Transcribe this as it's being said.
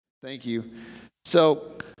Thank you.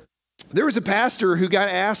 So there was a pastor who got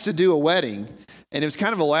asked to do a wedding, and it was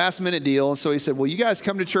kind of a last-minute deal. And so he said, well, you guys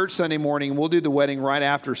come to church Sunday morning, and we'll do the wedding right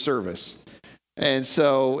after service. And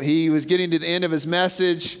so he was getting to the end of his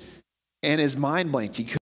message, and his mind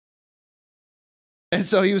blanked. And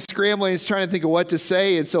so he was scrambling. He's trying to think of what to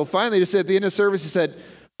say. And so finally, just at the end of service, he said,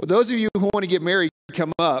 well, those of you who want to get married,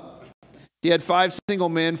 come up. He had 5 single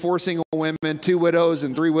men, 4 single women, 2 widows,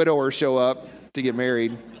 and 3 widowers show up to get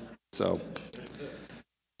married. So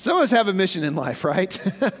some of us have a mission in life, right?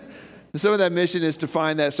 Some of that mission is to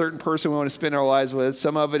find that certain person we want to spend our lives with.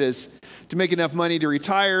 Some of it is to make enough money to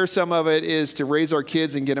retire. Some of it is to raise our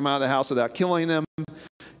kids and get them out of the house without killing them.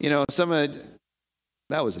 You know, some of it,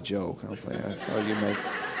 that was a joke. Hopefully,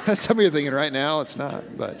 some of you are thinking right now it's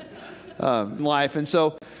not, but life. And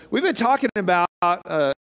so we've been talking about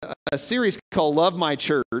a series called Love My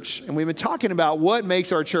Church, and we've been talking about what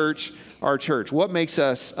makes our church, what makes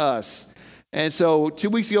us, us. And so 2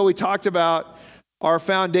 weeks ago, we talked about our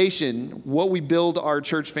foundation, what we build our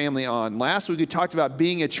church family on. Last week, we talked about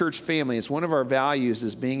being a church family. It's one of our values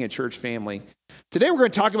is being a church family. Today, we're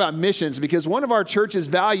going to talk about missions because one of our church's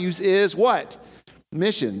values is what?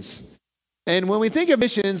 Missions. And when we think of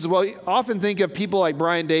missions, well, we often think of people like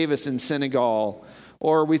Brian Davis in Senegal,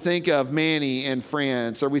 or we think of Manny in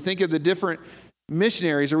France, or we think of the different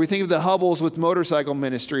missionaries, or we think of the Hubbles with motorcycle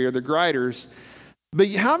ministry, or the Griders. But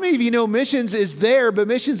how many of you know missions is there, but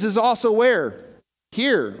missions is also where?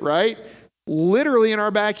 Here, right? Literally in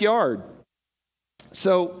our backyard.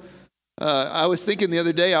 So I was thinking the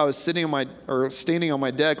other day, I was standing on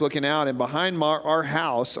my deck looking out, and behind our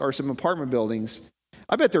house are some apartment buildings.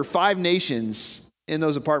 I bet there are 5 nations in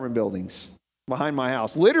those apartment buildings behind my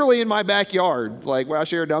house, literally in my backyard. Like, well, I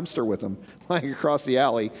share a dumpster with them, like across the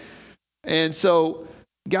alley. And so,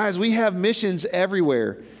 guys, we have missions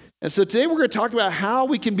everywhere. And so today we're going to talk about how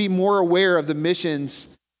we can be more aware of the missions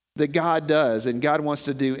that God does and God wants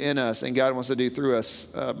to do in us and God wants to do through us.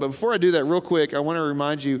 But before I do that, real quick, I want to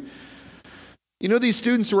remind you, you know, these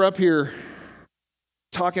students were up here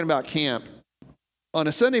talking about camp. On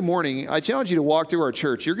a Sunday morning, I challenge you to walk through our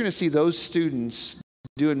church. You're going to see those students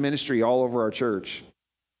doing ministry all over our church.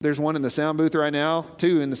 There's one in the sound booth right now,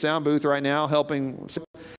 2 in the sound booth right now helping.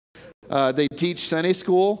 They teach Sunday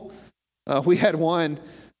school. We had one,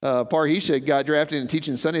 Parhisha got drafted into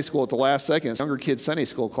teaching Sunday school at the last second, younger kids' Sunday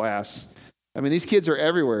school class. I mean, these kids are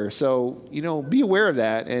everywhere. So, you know, be aware of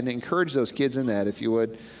that and encourage those kids in that if you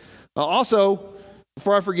would. Also,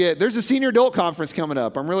 before I forget, there's a senior adult conference coming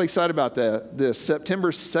up. I'm really excited about this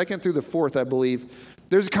September 2nd through the 4th, I believe.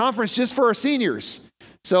 There's a conference just for our seniors.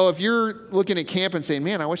 So if you're looking at camp and saying,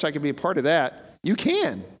 man, I wish I could be a part of that, you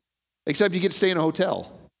can, except you get to stay in a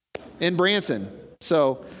hotel in Branson.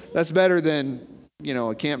 So that's better than, you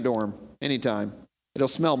know, a camp dorm anytime. It'll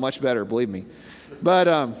smell much better, believe me.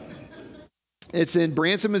 But it's in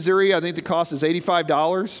Branson, Missouri. I think the cost is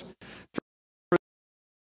 $85.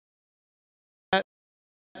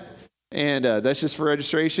 And that's just for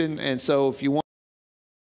registration. And so if you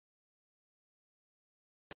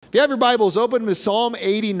have your Bibles, open to Psalm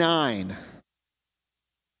 89.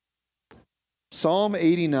 Psalm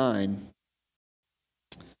 89.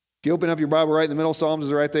 If you open up your Bible right in the middle, Psalms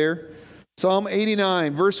is right there. Psalm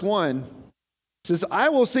 89, verse 1 says, I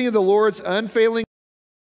will sing of the Lord's unfailing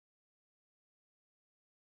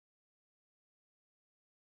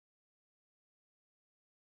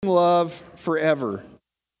love forever.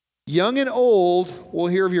 Young and old will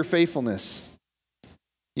hear of your faithfulness.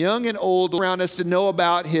 Young and old around us to know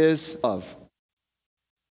about his love.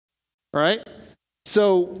 All right?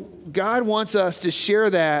 So God wants us to share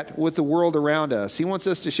that with the world around us. He wants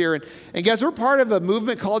us to share it. And guys, we're part of a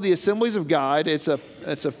movement called the Assemblies of God. It's a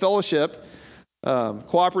fellowship,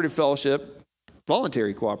 cooperative fellowship,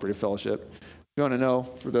 voluntary cooperative fellowship. If you want to know,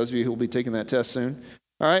 for those of you who will be taking that test soon.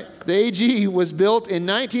 All right, the AG was built in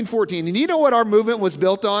 1914. And you know what our movement was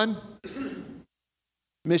built on?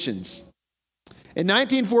 Missions. In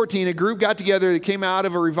 1914, a group got together that came out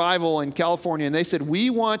of a revival in California, and they said,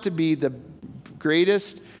 we want to be the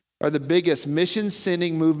greatest or the biggest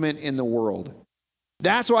mission-sending movement in the world.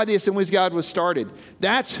 That's why the Assemblies of God was started.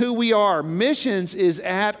 That's who we are. Missions is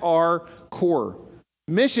at our core.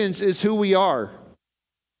 Missions is who we are.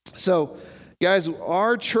 So, guys,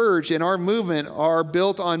 our church and our movement are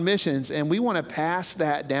built on missions, and we want to pass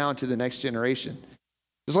that down to the next generation.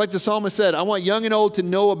 Just like the psalmist said, I want young and old to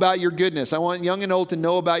know about your goodness. I want young and old to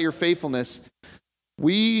know about your faithfulness.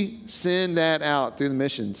 We send that out through the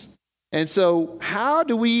missions. And so how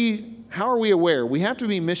are we aware? We have to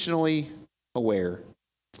be missionally aware.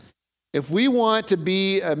 If we want to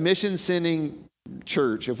be a mission-sending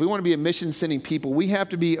church, if we want to be a mission-sending people, we have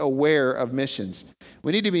to be aware of missions.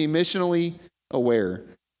 We need to be missionally aware.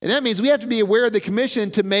 And that means we have to be aware of the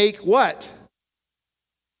commission to make what?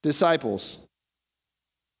 Disciples.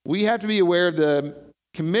 We have to be aware of the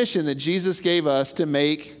commission that Jesus gave us to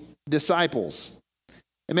make disciples.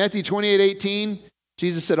 In Matthew 28:18,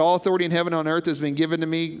 Jesus said, all authority in heaven and on earth has been given to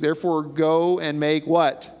me. Therefore, go and make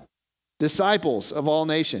what? Disciples of all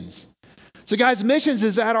nations. So guys, missions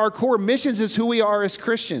is at our core. Missions is who we are as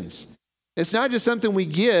Christians. It's not just something we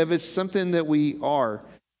give, it's something that we are.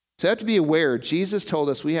 So you have to be aware. Jesus told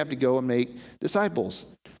us we have to go and make disciples.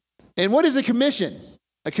 And what is a commission?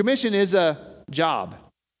 A commission is a job.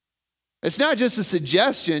 It's not just a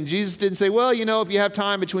suggestion. Jesus didn't say, well, if you have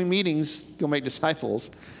time between meetings, go make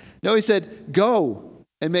disciples. No, he said, go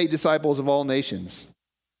and make disciples of all nations.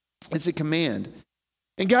 It's a command.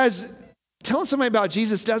 And guys, telling somebody about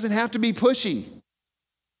Jesus doesn't have to be pushy,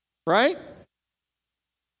 right?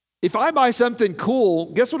 If I buy something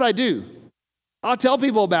cool, guess what I do? I'll tell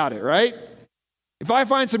people about it, right? If I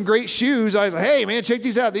find some great shoes, I say, hey, man, check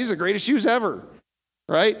these out. These are the greatest shoes ever,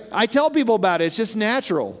 right? I tell people about it. It's just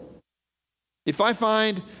natural. If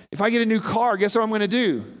I get a new car, guess what I'm going to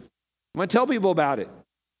do? I'm going to tell people about it.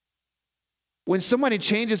 When somebody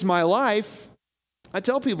changes my life, I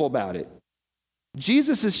tell people about it.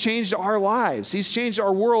 Jesus has changed our lives. He's changed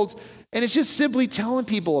our world, and it's just simply telling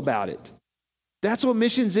people about it. That's what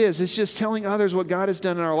missions is. It's just telling others what God has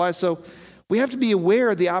done in our lives. So we have to be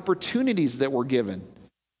aware of the opportunities that we're given.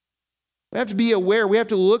 We have to be aware. We have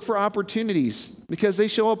to look for opportunities because they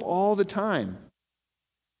show up all the time.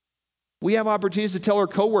 We have opportunities to tell our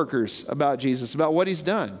coworkers about Jesus, about what he's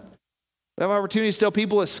done. We have opportunities to tell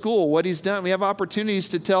people at school what he's done. We have opportunities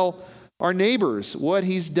to tell our neighbors what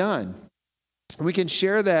he's done. And we can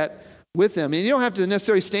share that with them. And you don't have to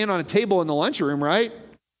necessarily stand on a table in the lunchroom, right?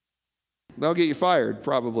 That'll get you fired,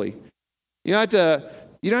 probably. You don't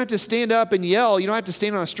have to stand up and yell. You don't have to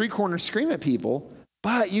stand on a street corner and scream at people.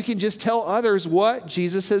 But you can just tell others what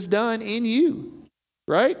Jesus has done in you,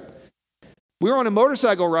 right? We were on a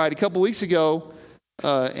motorcycle ride a couple weeks ago,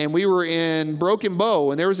 and we were in Broken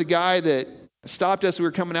Bow, and there was a guy that stopped us. We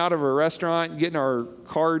were coming out of a restaurant, getting our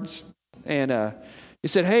cards, and he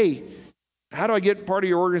said, hey, how do I get part of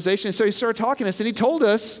your organization? And so he started talking to us, and he told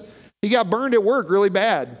us he got burned at work really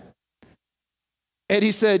bad. And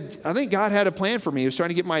he said, I think God had a plan for me. He was trying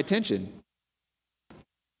to get my attention.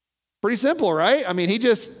 Pretty simple, right? I mean, he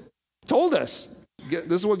just told us, this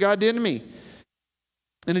is what God did to me.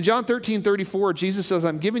 And in John 13:34, Jesus says,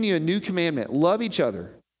 I'm giving you a new commandment. Love each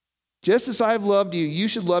other. Just as I have loved you, you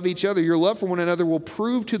should love each other. Your love for one another will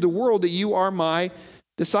prove to the world that you are my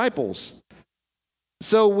disciples.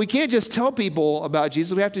 So we can't just tell people about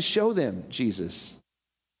Jesus. We have to show them Jesus.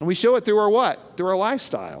 And we show it through our what? Through our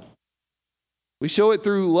lifestyle. We show it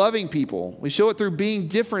through loving people. We show it through being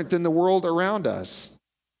different than the world around us.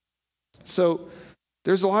 So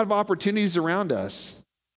there's a lot of opportunities around us.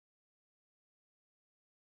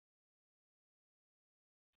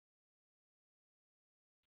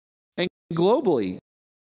 And globally,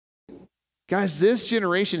 guys, this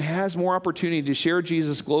generation has more opportunity to share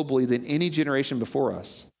Jesus globally than any generation before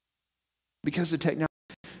us because of technology.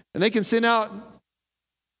 And they can send out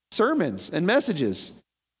sermons and messages.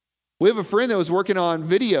 We have a friend that was working on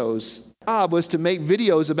videos. His job was to make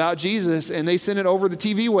videos about Jesus, and they sent it over the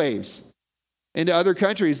TV waves into other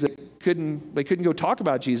countries that couldn't go talk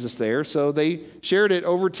about Jesus there, so they shared it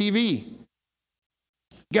over TV.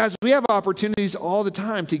 Guys, we have opportunities all the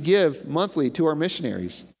time to give monthly to our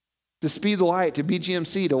missionaries, to Speed the Light, to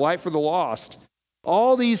BGMC, to Light for the Lost.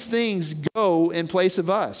 All these things go in place of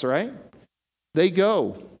us, right? They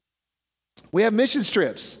go. We have mission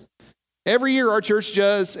trips. Every year our church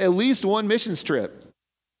does at least one missions trip.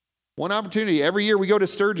 One opportunity. Every year we go to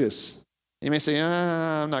Sturgis. You may say,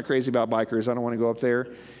 I'm not crazy about bikers. I don't want to go up there.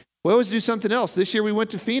 We always do something else. This year we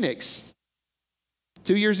went to Phoenix.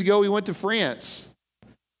 2 years ago we went to France.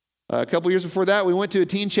 A couple years before that we went to a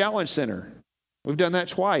teen challenge center. We've done that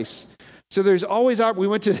twice. So there's always, we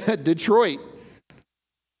went to Detroit.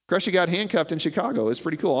 Crushy got handcuffed in Chicago. It was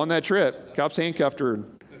pretty cool. On that trip, cops handcuffed her.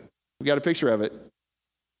 We got a picture of it.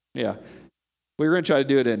 Yeah. We were going to try to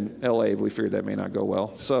do it in LA, but we figured that may not go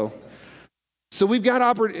well. So we've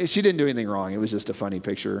got she didn't do anything wrong. It was just a funny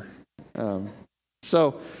picture.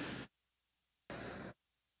 So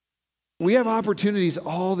we have opportunities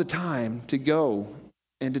all the time to go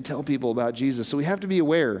and to tell people about Jesus. So we have to be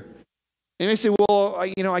aware. And they say, well,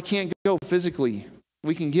 I can't go physically.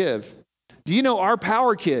 We can give. Do you know our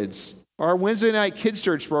Power Kids, our Wednesday night kids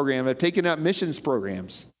church program, have taken up missions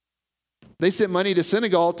programs? They sent money to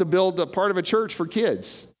Senegal to build a part of a church for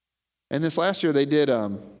kids. And this last year they did,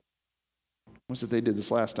 what's it they did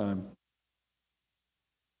this last time?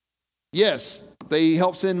 Yes, they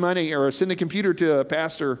helped send money or send a computer to a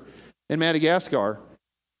pastor in Madagascar.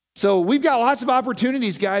 So we've got lots of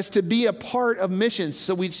opportunities, guys, to be a part of missions.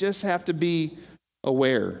 So we just have to be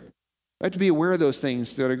aware. We have to be aware of those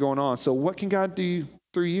things that are going on. So what can God do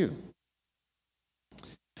through you?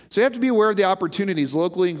 So you have to be aware of the opportunities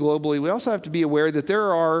locally and globally. We also have to be aware that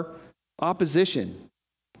there are opposition.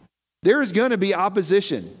 There's going to be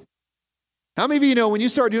opposition. How many of you know when you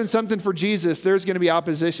start doing something for Jesus, there's going to be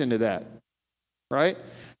opposition to that, right?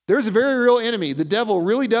 There's a very real enemy. The devil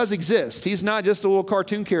really does exist. He's not just a little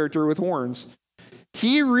cartoon character with horns.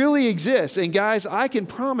 He really exists. And guys, I can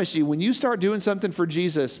promise you, when you start doing something for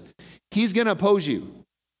Jesus, he's going to oppose you.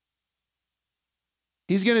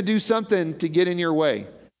 He's going to do something to get in your way.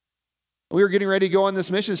 We were getting ready to go on this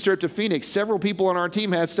mission trip to Phoenix. Several people on our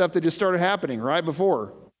team had stuff that just started happening right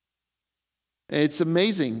before. It's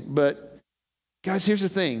amazing. But guys, here's the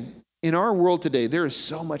thing. In our world today, there is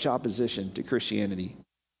so much opposition to Christianity.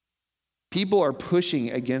 People are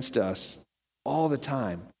pushing against us all the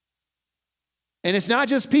time. And it's not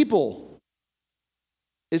just people.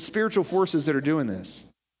 It's spiritual forces that are doing this.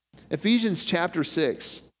 Ephesians chapter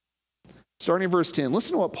 6, starting in verse 10.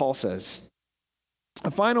 Listen to what Paul says. A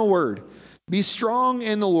final word. Be strong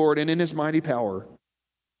in the Lord and in his mighty power.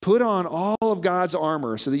 Put on all of God's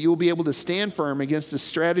armor so that you will be able to stand firm against the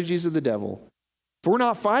strategies of the devil. For we're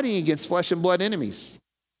not fighting against flesh and blood enemies.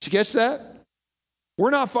 Did you catch that? We're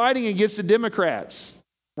not fighting against the Democrats.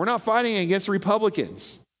 We're not fighting against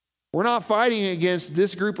Republicans. We're not fighting against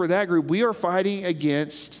this group or that group. We are fighting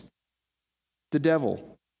against the devil.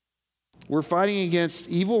 We're fighting against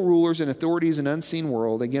evil rulers and authorities in an unseen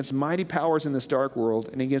world, against mighty powers in this dark world,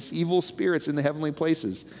 and against evil spirits in the heavenly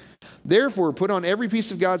places. Therefore, put on every piece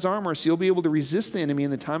of God's armor so you'll be able to resist the enemy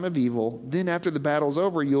in the time of evil. Then after the battle's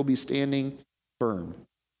over, you'll be standing firm.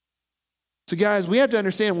 So guys, we have to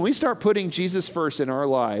understand when we start putting Jesus first in our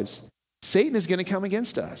lives, Satan is going to come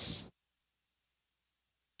against us.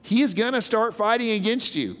 He is going to start fighting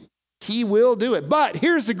against you. He will do it. But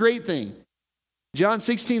here's the great thing. John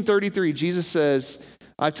 16:33, Jesus says,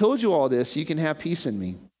 I've told you all this so you can have peace in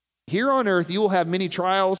me. Here on earth you will have many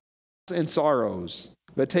trials and sorrows,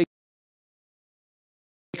 but take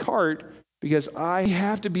heart because I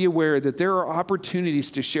have to be aware that there are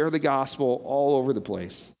opportunities to share the gospel all over the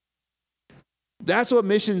place. That's what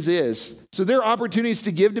missions is. So there are opportunities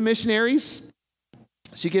to give to missionaries,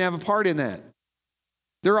 so you can have a part in that.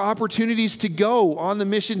 There are opportunities to go on the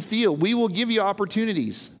mission field. We will give you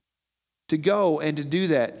opportunities to go and to do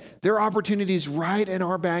that. There are opportunities right in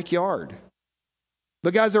our backyard.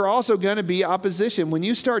 But guys, there are also going to be opposition. When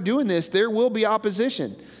you start doing this, there will be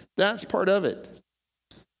opposition. That's part of it.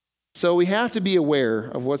 So we have to be aware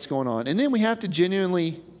of what's going on. And then we have to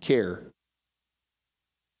genuinely care.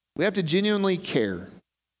 We have to genuinely care.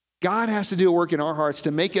 God has to do a work in our hearts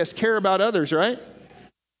to make us care about others, right?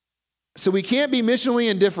 So we can't be missionally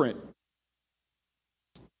indifferent.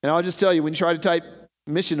 And I'll just tell you, when you try to type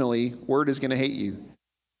missionally, Word is going to hate you.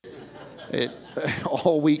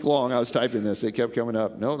 All week long I was typing this. It kept coming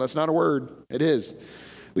up. No, that's not a word. It is.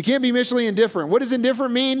 We can't be missionally indifferent. What does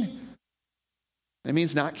indifferent mean? It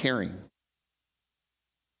means not caring.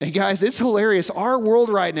 And guys, it's hilarious. Our world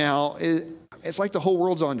right now, it's like the whole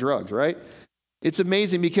world's on drugs, right? It's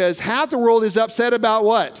amazing because half the world is upset about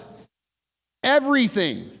what?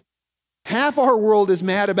 Everything. Half our world is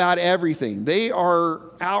mad about everything. They are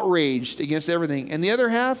outraged against everything. And the other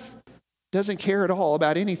half doesn't care at all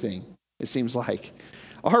about anything, it seems like.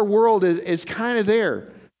 Our world is kind of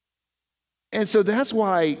there. And so that's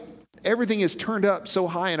why everything is turned up so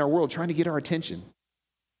high in our world, trying to get our attention.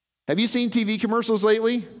 Have you seen TV commercials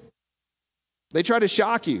lately? They try to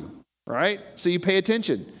shock you, right? So you pay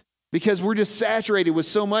attention because we're just saturated with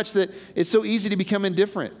so much that it's so easy to become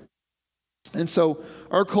indifferent. And so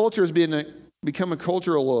our culture has become a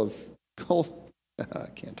culture of, I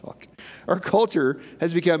can't talk. Our culture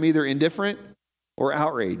has become either indifferent or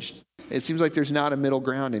outraged. It seems like there's not a middle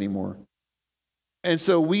ground anymore. And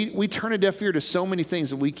so we turn a deaf ear to so many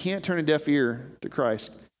things, and we can't turn a deaf ear to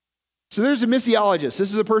Christ. So there's a missiologist.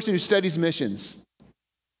 This is a person who studies missions.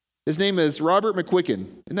 His name is Robert McQuickin.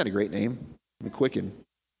 Isn't that a great name? McQuickin.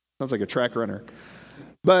 Sounds like a track runner.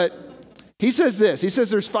 But he says this. He says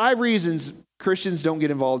there's 5 reasons Christians don't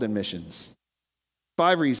get involved in missions.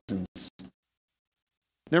 5 reasons.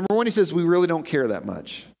 Number 1, he says we really don't care that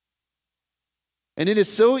much. And it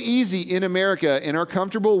is so easy in America, in our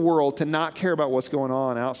comfortable world, to not care about what's going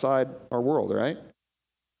on outside our world, right?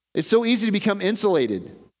 It's so easy to become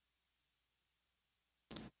insulated.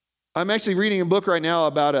 I'm actually reading a book right now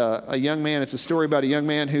about a young man. It's a story about a young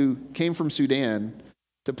man who came from Sudan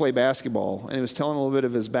to play basketball, and he was telling a little bit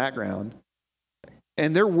of his background.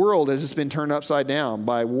 And their world has just been turned upside down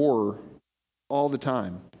by war all the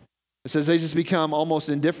time. It says they just become almost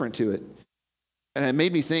indifferent to it. And it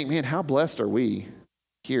made me think, man, how blessed are we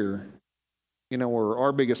here? You know, where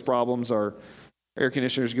our biggest problems are air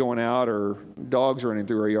conditioners going out or dogs running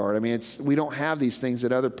through our yard. I mean, we don't have these things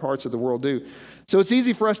that other parts of the world do. So it's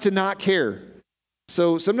easy for us to not care.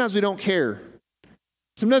 So sometimes we don't care.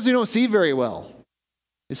 Sometimes we don't see very well.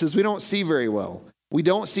 It says we don't see very well. We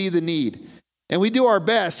don't see the need. And we do our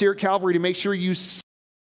best here at Calvary to make sure you see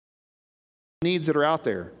the needs that are out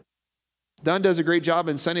there. Don does a great job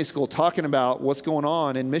in Sunday school talking about what's going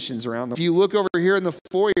on in missions around the. If you look over here in the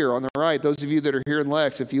foyer on the right, those of you that are here in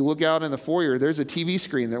Lex, if you look out in the foyer, there's a TV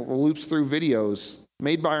screen that loops through videos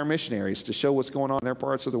made by our missionaries to show what's going on in their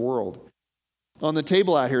parts of the world. On the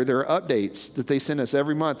table out here, there are updates that they send us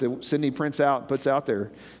every month that Cindy prints out and puts out there.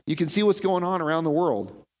 You can see what's going on around the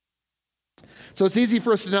world. So it's easy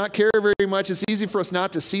for us to not care very much. It's easy for us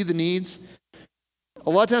not to see the needs. A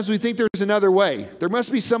lot of times we think there's another way. There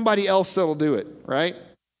must be somebody else that'll do it, right?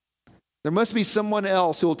 There must be someone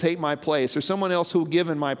else who will take my place or someone else who will give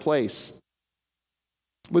in my place.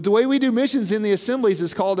 But the way we do missions in the assemblies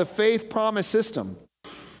is called a faith promise system.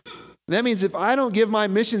 And that means if I don't give my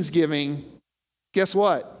missions giving, guess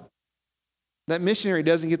what? That missionary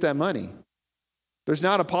doesn't get that money. There's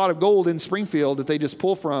not a pot of gold in Springfield that they just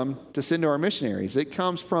pull from to send to our missionaries. It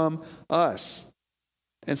comes from us.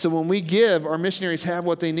 And so when we give, our missionaries have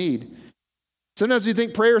what they need. Sometimes we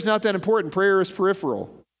think prayer is not that important. Prayer is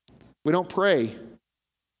peripheral. We don't pray.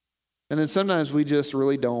 And then sometimes we just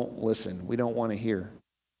really don't listen. We don't want to hear.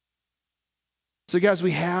 So guys,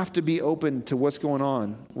 we have to be open to what's going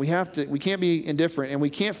on. We can't be indifferent, and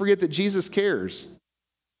we can't forget that Jesus cares.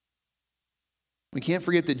 We can't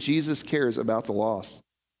forget that Jesus cares about the lost.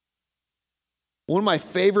 One of my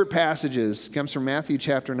favorite passages comes from Matthew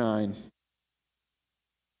chapter 9.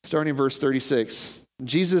 Starting in verse 36,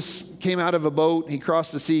 Jesus came out of a boat, he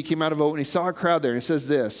crossed the sea, came out of a boat, and he saw a crowd there. And it says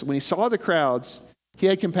this, when he saw the crowds, he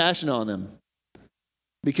had compassion on them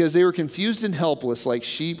because they were confused and helpless like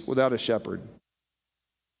sheep without a shepherd.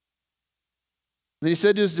 Then he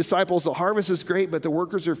said to his disciples, the harvest is great, but the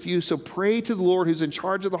workers are few. So pray to the Lord who's in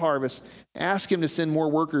charge of the harvest. Ask him to send more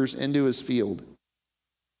workers into his field.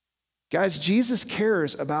 Guys, Jesus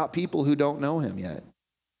cares about people who don't know him yet.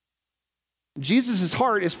 Jesus'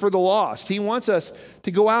 heart is for the lost. He wants us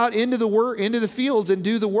to go out into the fields and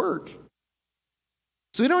do the work.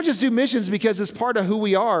 So we don't just do missions because it's part of who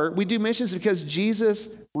we are. We do missions because Jesus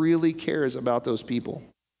really cares about those people.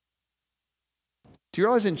 Do you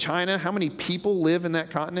realize in China how many people live in that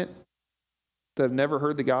continent that have never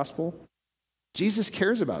heard the gospel? Jesus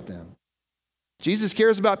cares about them. Jesus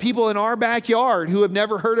cares about people in our backyard who have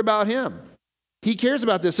never heard about him. He cares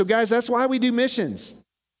about this. So guys, that's why we do missions.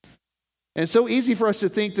 And it's so easy for us to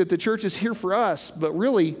think that the church is here for us, but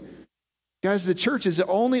really, guys, the church is the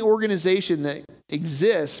only organization that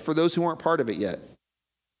exists for those who aren't part of it yet.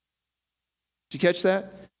 Did you catch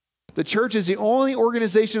that? The church is the only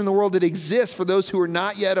organization in the world that exists for those who are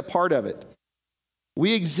not yet a part of it.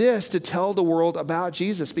 We exist to tell the world about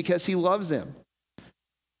Jesus because he loves them.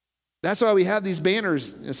 That's why we have these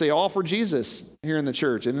banners that say all for Jesus here in the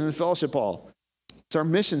church and in the fellowship hall. It's our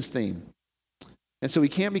missions theme. And so we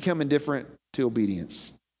can't become indifferent to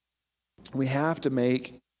obedience. We have to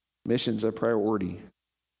make missions a priority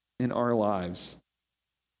in our lives.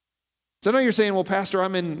 So I know you're saying, well, Pastor,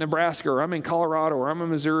 I'm in Nebraska, or I'm in Colorado, or I'm in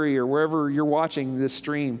Missouri, or wherever you're watching this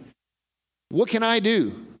stream. What can I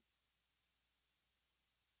do?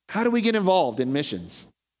 How do we get involved in missions?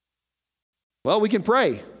 Well, we can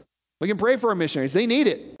pray. We can pray for our missionaries. They need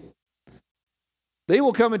it. They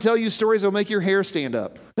will come and tell you stories that will make your hair stand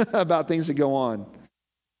up about things that go on.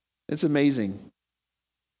 It's amazing.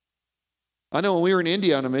 I know when we were in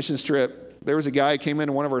India on a missions trip, there was a guy who came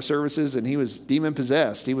into one of our services and he was demon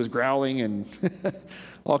possessed. He was growling and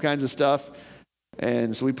all kinds of stuff.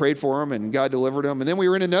 And so we prayed for him and God delivered him. And then we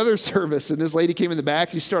were in another service and this lady came in the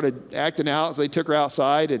back. She started acting out. So they took her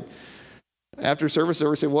outside. And after service,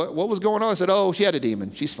 they said, what was going on? I said, oh, she had a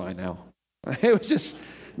demon. She's fine now. It was just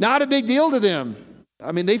not a big deal to them.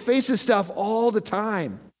 I mean, they face this stuff all the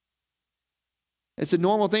time. It's a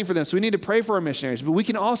normal thing for them. So we need to pray for our missionaries, but we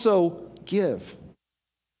can also give.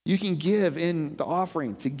 You can give in the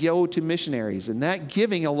offering to go to missionaries, and that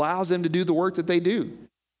giving allows them to do the work that they do.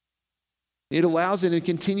 It allows them to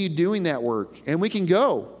continue doing that work, and we can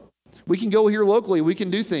go. We can go here locally. We can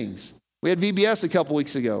do things. We had VBS a couple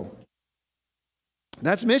weeks ago.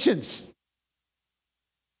 That's missions.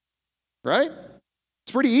 right?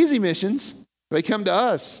 It's pretty easy missions. They come to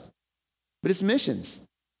us, but it's missions.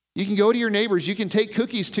 You can go to your neighbors. You can take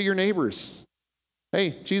cookies to your neighbors.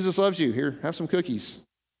 Hey, Jesus loves you. Here, have some cookies.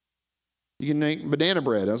 You can make banana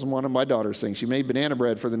bread. That's one of my daughter's things. She made banana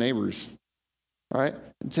bread for the neighbors. All right?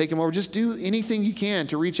 And take them over. Just do anything you can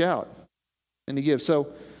to reach out and to give.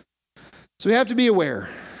 So we have to be aware.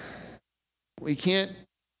 We can't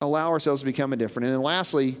allow ourselves to become indifferent. And then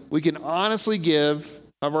lastly, we can honestly give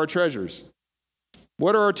of our treasures.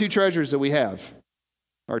 What are our two treasures that we have?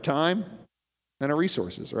 Our time and our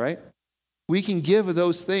resources, right? We can give of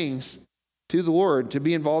those things to the Lord to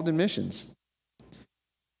be involved in missions.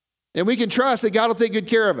 And we can trust that God will take good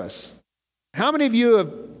care of us. How many of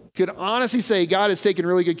you could honestly say God has taken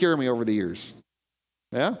really good care of me over the years?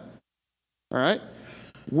 Yeah? All right?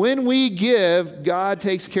 When we give, God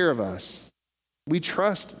takes care of us. We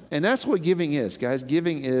trust. And that's what giving is, guys.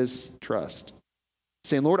 Giving is trust.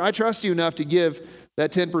 Saying, Lord, I trust you enough to give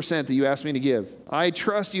that 10% that you asked me to give. I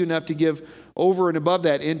trust you enough to give over and above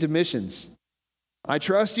that into missions. I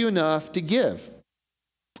trust you enough to give.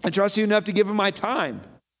 I trust you enough to give of my time.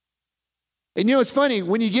 And you know, it's funny,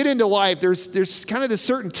 when you get into life, there's kind of this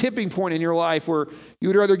certain tipping point in your life where you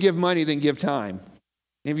would rather give money than give time.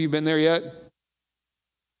 Have you been there yet?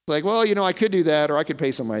 Like, well, you know, I could do that, or I could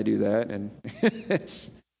pay somebody to do that, and it's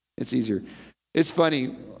easier. It's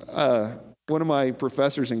funny. One of my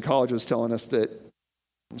professors in college was telling us that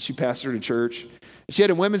she pastored a church. She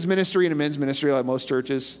had a women's ministry and a men's ministry, like most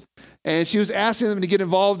churches. And she was asking them to get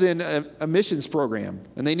involved in a missions program,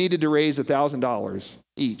 and they needed to raise $1,000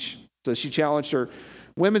 each. So she challenged her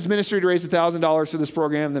women's ministry to raise $1,000 for this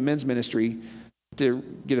program, the men's ministry to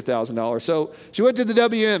get $1,000. So she went to the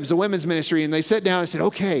WMs, the women's ministry, and they sat down and said,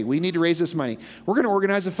 okay, we need to raise this money. We're going to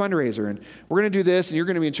organize a fundraiser, and we're going to do this, and you're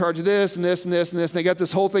going to be in charge of this and this and this and this. And they got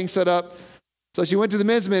this whole thing set up. So she went to the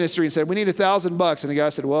men's ministry and said, we need $1,000. And the guy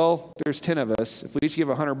said, well, there's 10 of us. If we each give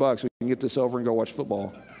 $100, we can get this over and go watch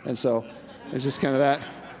football. And so it's just kind of that.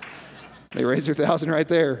 They raised their $1,000 right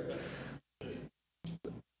there.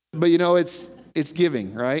 But you know, it's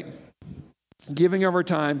giving, right? Giving of our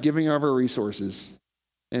time, giving of our resources.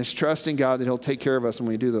 And it's trusting God that he'll take care of us when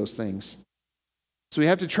we do those things. So we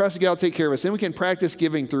have to trust God will take care of us. Then we can practice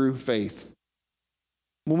giving through faith.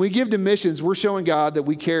 When we give to missions, we're showing God that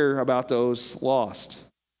we care about those lost.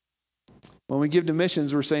 When we give to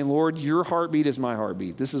missions, we're saying, Lord, your heartbeat is my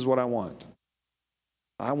heartbeat. This is what I want.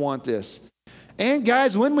 I want this. And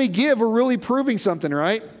guys, when we give, we're really proving something,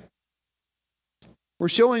 right? We're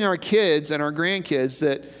showing our kids and our grandkids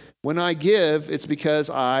that when I give, it's because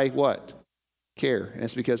I what? Care. And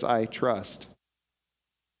it's because I trust.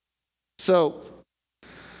 So,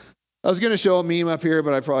 I was going to show a meme up here,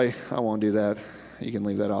 but I won't do that. You can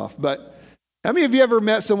leave that off. But how many of you ever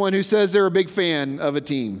met someone who says they're a big fan of a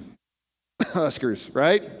team? Huskers,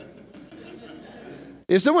 right?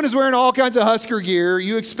 If someone is wearing all kinds of Husker gear,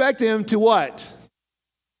 you expect them to what?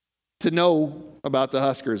 To know about the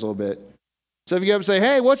Huskers a little bit. So if you go up and say,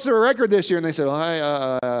 hey, what's their record this year? And they say,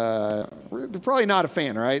 well, they're probably not a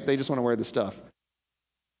fan, right? They just want to wear the stuff.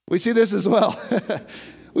 We see this as well.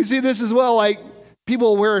 We see this as well, like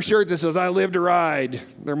people wear a shirt that says, I live to ride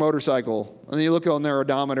their motorcycle. And then you look on their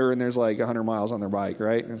odometer and there's like 100 miles on their bike,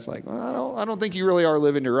 right? And it's like, well, I don't think you really are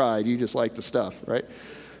living to ride. You just like the stuff, right?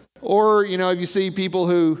 Or, you know, if you see people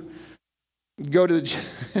who go to the gym,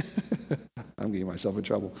 I'm getting myself in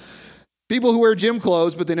trouble. People who wear gym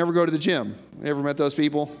clothes, but they never go to the gym. You ever met those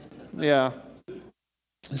people? Yeah.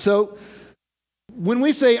 So when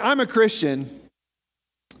we say, I'm a Christian,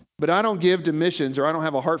 but I don't give to missions or I don't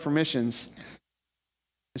have a heart for missions,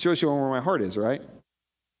 it's really showing where my heart is, right?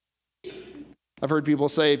 I've heard people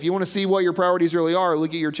say, if you want to see what your priorities really are,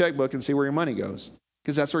 look at your checkbook and see where your money goes,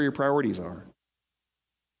 because that's where your priorities are.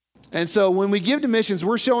 And so when we give to missions,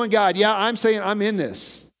 we're showing God, yeah, I'm saying I'm in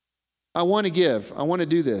this. I want to give. I want to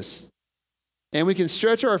do this. And we can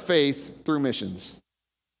stretch our faith through missions.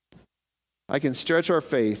 I can stretch our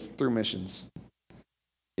faith through missions.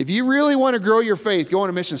 If you really want to grow your faith, go on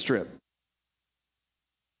a missions trip.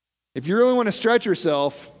 If you really want to stretch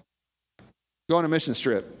yourself, go on a missions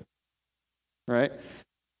trip. Right?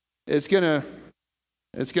 It's gonna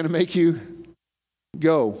make you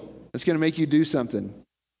go. It's gonna make you do something.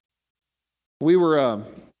 We were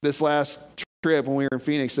this last trip when we were in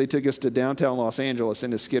Phoenix, they took us to downtown Los Angeles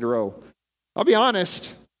into Skid Row. I'll be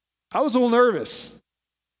honest, I was a little nervous.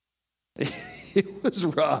 It was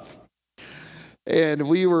rough. And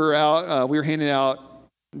we were out, we were handing out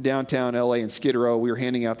downtown LA in Skid Row. We were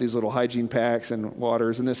handing out these little hygiene packs and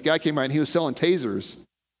waters. And this guy came by and he was selling tasers,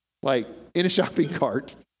 like in a shopping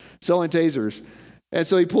cart, selling tasers. And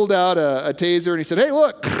so he pulled out a taser and he said, hey,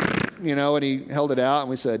 look, and he held it out, and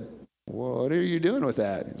we said, what are you doing with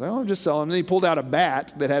that? He's like, oh, I'm just selling. And then he pulled out a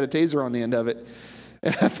bat that had a taser on the end of it.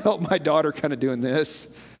 And I felt my daughter kind of doing this.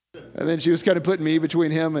 And then she was kind of putting me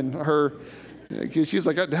between him and her. Because she was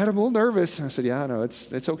like, Dad, I'm a little nervous. And I said, yeah, I know,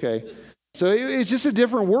 it's okay. So it's just a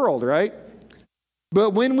different world, right?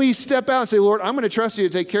 But when we step out and say, Lord, I'm going to trust you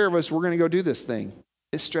to take care of us, we're going to go do this thing.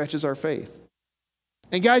 It stretches our faith.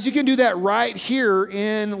 And guys, you can do that right here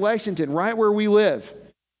in Lexington, right where we live.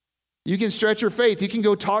 You can stretch your faith. You can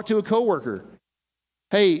go talk to a coworker.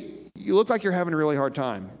 Hey, you look like you're having a really hard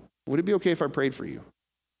time. Would it be okay if I prayed for you?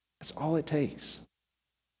 That's all it takes.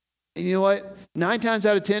 And you know what? 9 times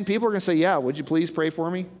out of 10, people are going to say, yeah, would you please pray for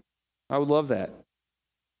me? I would love that.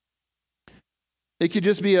 It could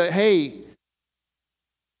just be hey,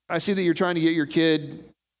 I see that you're trying to get your kid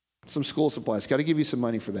some school supplies. Got to give you some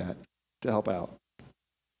money for that to help out.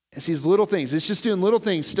 It's these little things. It's just doing little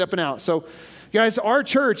things, stepping out. So, guys, our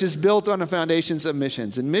church is built on the foundations of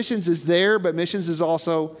missions. And missions is there, but missions is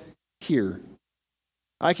also here.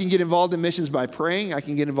 I can get involved in missions by praying. I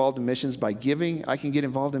can get involved in missions by giving. I can get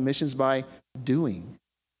involved in missions by doing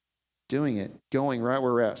it, going right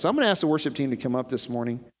where we're at. So I'm going to ask the worship team to come up this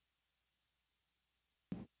morning.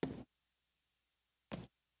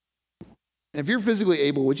 If you're physically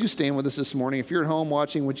able, would you stand with us this morning? If you're at home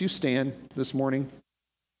watching, would you stand this morning?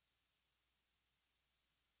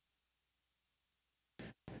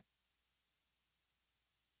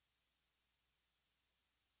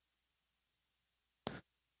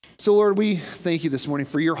 So, Lord, we thank you this morning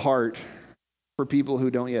for your heart for people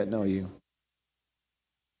who don't yet know you.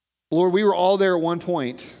 Lord, we were all there at one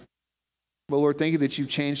point, but Lord, thank you that you've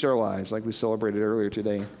changed our lives like we celebrated earlier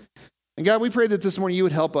today. And God, we pray that this morning you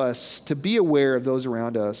would help us to be aware of those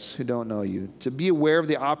around us who don't know you, to be aware of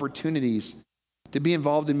the opportunities to be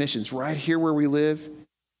involved in missions right here where we live,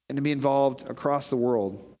 and to be involved across the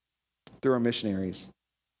world through our missionaries.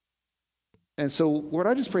 And so, Lord,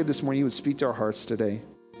 I just pray this morning you would speak to our hearts today.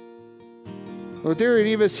 Lord, if there are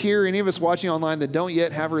any of us here, any of us watching online that don't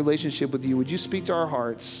yet have a relationship with you, would you speak to our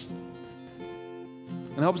hearts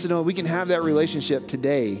and help us to know that we can have that relationship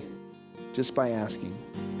today just by asking.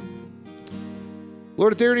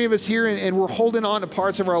 Lord, if there are any of us here and we're holding on to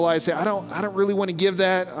parts of our lives, say, I don't really want to give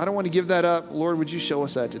that. I don't want to give that up. Lord, would you show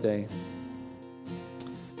us that today?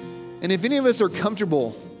 And if any of us are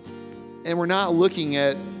comfortable and we're not looking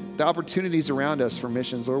at the opportunities around us for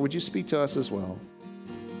missions, Lord, would you speak to us as well?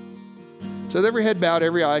 So with every head bowed,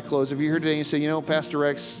 every eye closed, if you're here today and you say, Pastor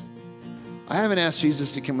Rex, I haven't asked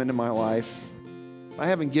Jesus to come into my life. I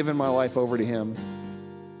haven't given my life over to him.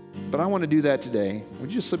 But I want to do that today. Would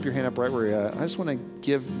you just slip your hand up right where you're at? I just want to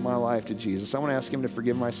give my life to Jesus. I want to ask him to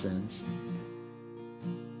forgive my sins.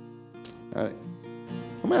 All right.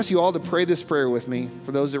 I'm going to ask you all to pray this prayer with me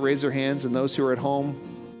for those that raise their hands and those who are at home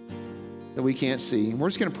that we can't see. And we're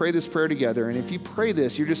just going to pray this prayer together. And if you pray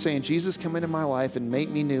this, you're just saying, Jesus, come into my life and make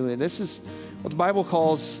me new. And this is what the Bible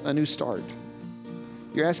calls a new start.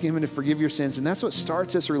 You're asking him to forgive your sins. And that's what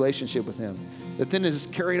starts this relationship with him, that then is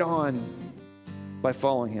carried on by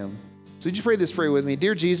following him. So would you pray this prayer with me?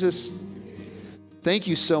 Dear Jesus, thank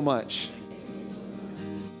you so much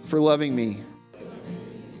for loving me.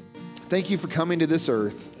 Thank you for coming to this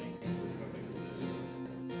earth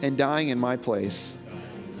and dying in my place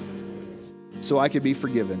so I could be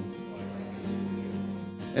forgiven.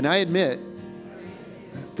 And I admit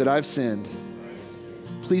that I've sinned.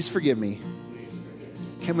 Please forgive me.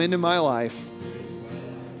 Come into my life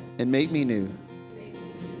and make me new.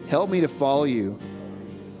 Help me to follow you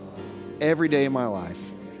every day of my life.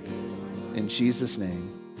 In Jesus'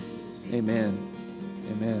 name, amen.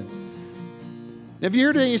 Amen. If you're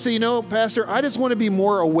here today and you say, Pastor, I just want to be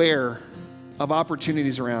more aware of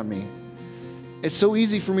opportunities around me. It's so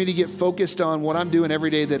easy for me to get focused on what I'm doing every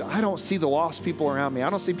day that I don't see the lost people around me. I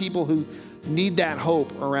don't see people who need that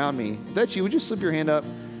hope around me. If that's you, would you slip your hand up?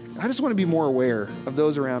 I just want to be more aware of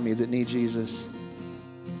those around me that need Jesus.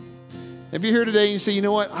 If you're here today and you say,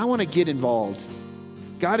 I want to get involved.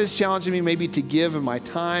 God is challenging me maybe to give of my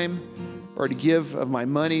time or to give of my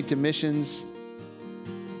money to missions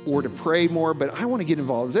or to pray more, but I want to get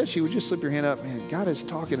involved. If that's you, would you slip your hand up? Man, God is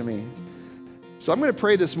talking to me. So I'm going to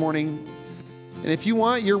pray this morning. And if you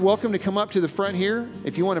want, you're welcome to come up to the front here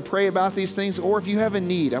if you want to pray about these things, or if you have a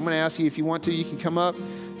need, I'm going to ask you if you want to, you can come up.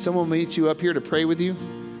 Someone will meet you up here to pray with you.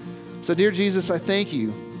 So dear Jesus, I thank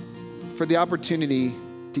you for the opportunity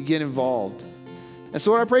to get involved. And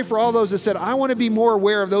so I pray for all those that said, I want to be more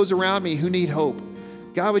aware of those around me who need hope.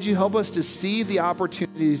 God, would you help us to see the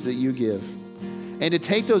opportunities that you give and to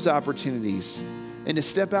take those opportunities and to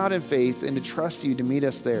step out in faith and to trust you to meet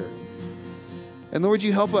us there. And Lord,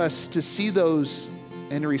 you help us to see those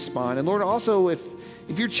and to respond. And Lord, also if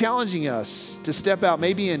you're challenging us to step out,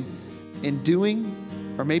 maybe in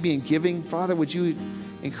doing or maybe in giving, Father, would you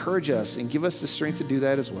encourage us and give us the strength to do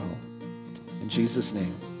that as well. In Jesus'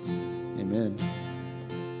 name, amen.